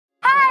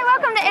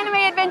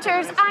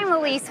Adventures. I'm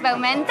Elise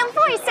Baughman, the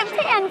voice of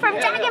Pan from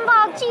Dragon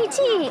Ball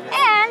GT,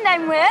 and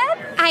I'm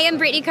with... I am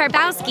Brittney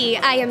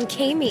Karbowski. I am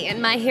Camie in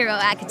My Hero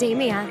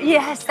Academia.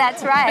 Yes,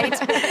 that's right.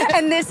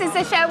 And this is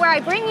a show where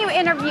I bring you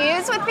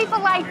interviews with people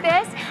like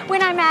this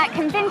when I'm at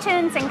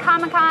conventions and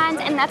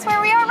Comic-Cons, and that's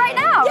where we are right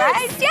now,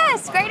 right?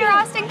 Yes, Greater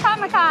Austin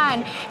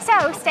Comic-Con.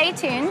 So stay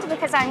tuned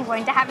because I'm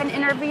going to have an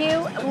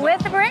interview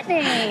with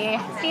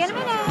Brittney. See you in a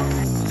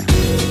minute.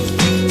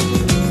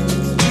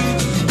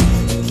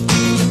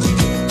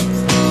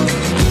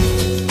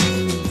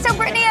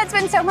 It's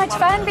been so much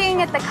fun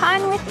being at the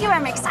con with you.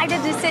 I'm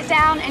excited to sit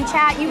down and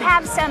chat. You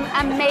have some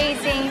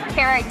amazing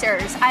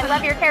characters. I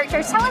love your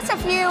characters. Tell us a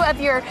few of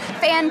your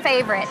fan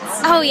favorites.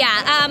 Oh yeah,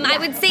 I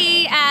would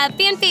say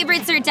fan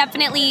favorites are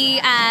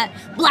definitely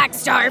Black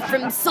Star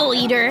from Soul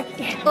Eater,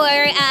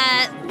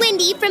 or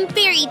Wendy from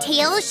Fairy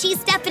Tail.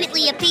 She's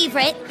definitely a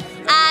favorite.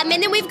 And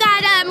then we've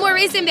got more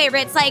recent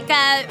favorites like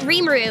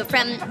Rimuru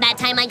from That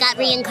Time I Got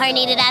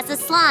Reincarnated as a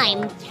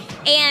Slime.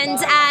 And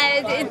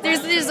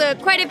there's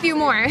quite a few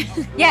more.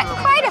 Yeah,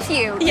 quite a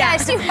few. Yeah.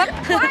 Yes, you have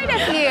quite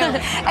a few.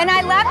 And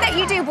I love that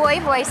you do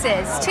boy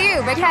voices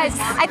too, because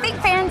I think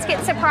fans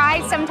get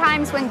surprised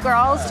sometimes when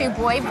girls do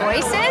boy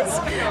voices,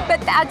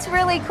 but that's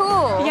really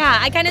cool. Yeah,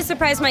 I kind of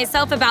surprised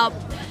myself about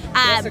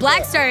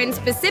Black Star in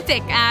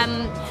specific.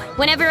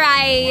 Whenever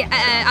I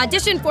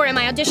auditioned for him,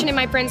 I auditioned in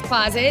my friend's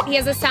closet. He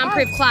has a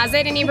soundproof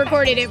closet, and he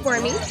recorded it for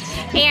me.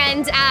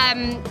 And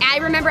I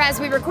remember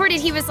as we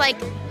recorded, he was like,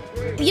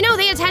 you know,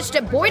 they attached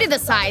a boy to the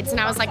sides, and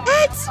I was like,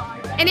 what?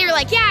 And they were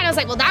like, yeah, and I was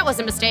like, well, that was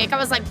a mistake. I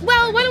was like,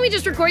 well, why don't we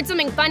just record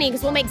something funny,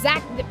 because we'll make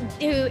Zach,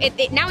 who,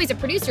 now he's a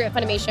producer at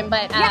Funimation,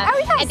 but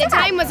at the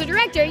time was a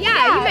director.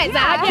 Yeah, you met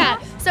Zach, yeah.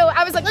 So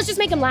I was like, let's just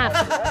make him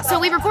laugh. So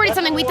we recorded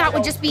something we thought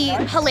would just be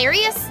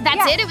hilarious.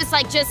 That's it. It was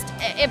like just,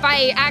 if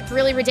I act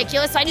really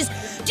ridiculous, so I just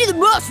do the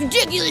most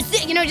ridiculous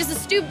thing, you know, just a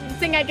stupid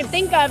thing I could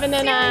think of, and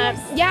then,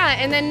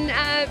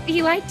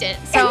 he liked it.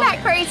 So, isn't that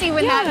crazy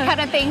when that kind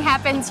of thing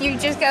happens? You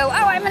just go, oh,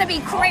 I'm gonna be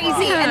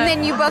crazy, and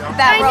then you book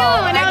that role.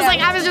 I know, and I was like,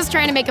 I was just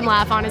trying to make him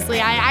laugh, honestly.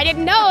 I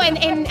didn't know,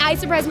 and I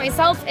surprised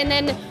myself, and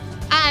then,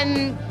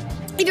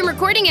 even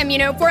recording him, you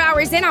know, 4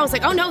 hours in, I was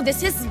like, oh no,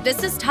 this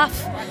is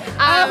tough.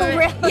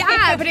 Really?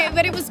 Yeah, but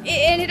it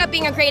ended up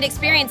being a great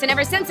experience, and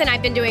ever since then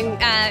I've been doing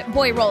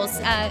boy roles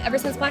ever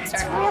since Black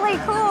Star. That's really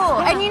cool.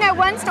 Yeah. And you know,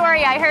 one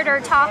story I heard her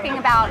talking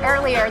about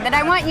earlier that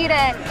I want you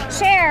to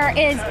share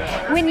is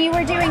when you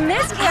were doing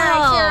this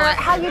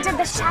character, how you did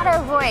the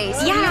shadow voice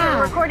when you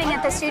were recording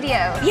at the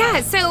studio.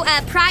 Yeah, so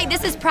Pride,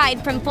 this is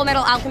Pride from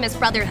Fullmetal Alchemist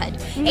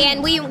Brotherhood.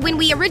 And when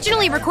we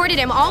originally recorded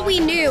him, all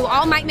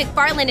Mike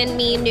McFarlane and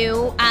me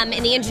knew, and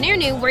the engineer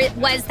knew,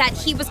 was that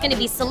he was going to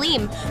be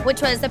Salim,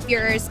 which was the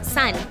Fuhrer's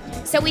son.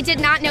 So we did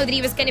not know that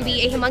he was going to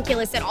be a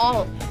homunculus at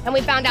all. And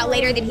we found out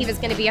later that he was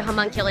going to be a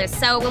homunculus.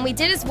 So when we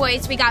did his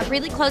voice, we got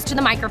really close to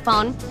the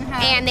microphone,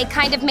 and they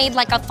kind of made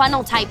like a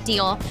funnel type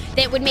deal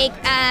that would make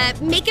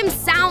him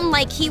sound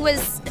like he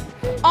was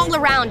all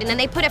around, and then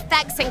they put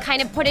effects and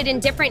kind of put it in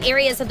different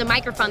areas of the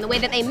microphone, the way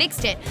that they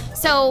mixed it.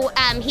 So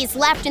he's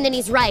left, and then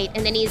he's right,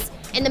 and then he's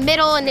in the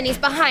middle, and then he's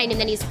behind, and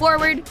then he's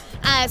forward,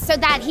 so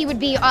that he would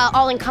be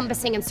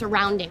all-encompassing and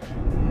surrounding.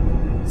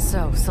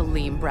 So,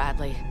 Salim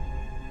Bradley,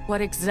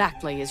 what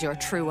exactly is your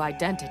true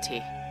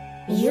identity?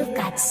 You've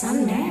got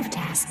some nerve to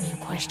ask me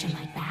a question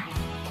like that.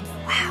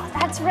 Wow,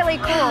 that's really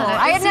cool.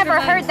 I had never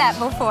heard that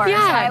before, so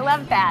I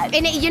love that.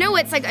 And you know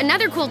what's like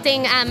another cool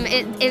thing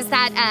is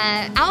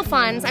that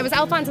Alphonse, I was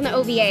Alphonse in the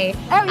OVA.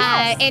 Oh,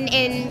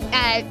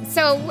 yes.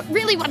 So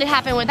really what had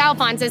happened with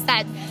Alphonse is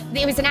that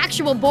it was an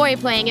actual boy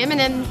playing him, and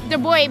then the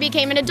boy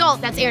became an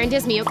adult. That's Aaron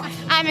Dismuke.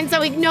 And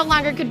so he no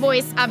longer could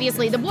voice,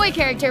 obviously, the boy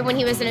character when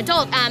he was an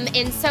adult.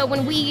 And so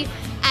when we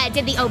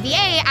did the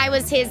OVA, I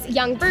was his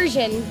young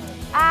version.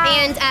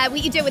 And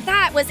what you did with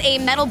that was a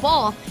metal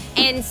bowl.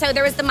 And so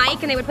there was the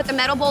mic, and they would put the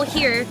metal bowl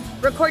here,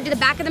 record to the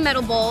back of the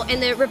metal bowl,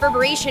 and the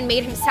reverberation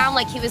made him sound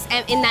like he was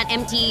in that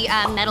empty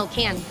metal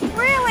can.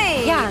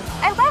 Really? Yeah.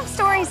 I love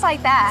stories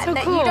like that, so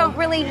that cool. You don't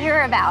really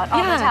hear about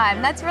all the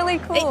time. That's really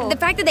cool. The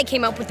fact that they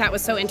came up with that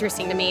was so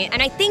interesting to me.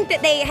 And I think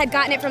that they had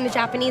gotten it from the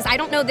Japanese. I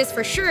don't know this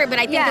for sure, but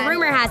I think the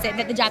rumor has it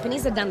that the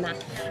Japanese had done that.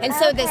 And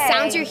so the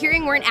sounds you're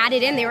hearing weren't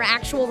added in, they were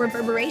actual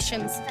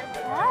reverberations.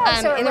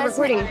 So in the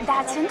recording.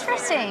 That's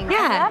interesting. Yeah.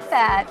 I love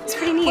that. It's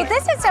pretty neat. Well,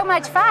 this is so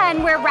much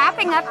fun. We're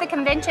wrapping up the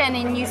convention,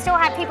 and you still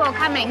have people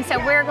coming, so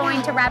we're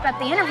going to wrap up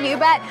the interview.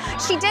 But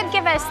she did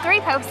give us 3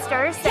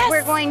 posters that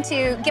we're going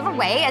to give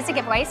away as a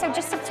giveaway, so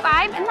just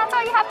subscribe, and that's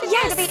all you have to do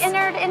to be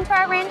entered into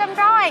our random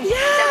drawing.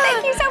 So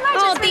thank you so much.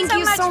 Oh, it's been thank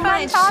you so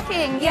much fun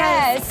talking.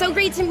 Yes. It's so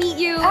great to meet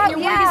you. Your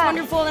work is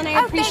wonderful, and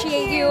I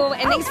appreciate you.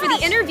 And thanks for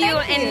the interview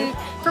and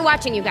for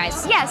watching, you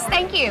guys. Yes,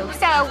 thank you.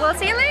 So we'll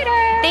see you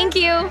later. Thank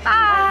you.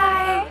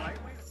 Bye.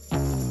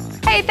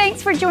 Hey,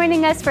 thanks for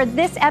joining us for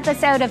this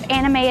episode of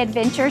Anime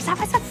Adventures. That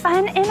was a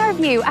fun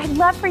interview. I'd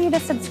love for you to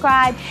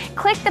subscribe.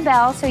 Click the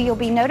bell so you'll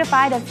be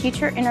notified of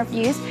future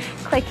interviews.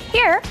 Click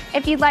here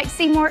if you'd like to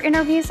see more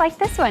interviews like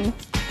this one.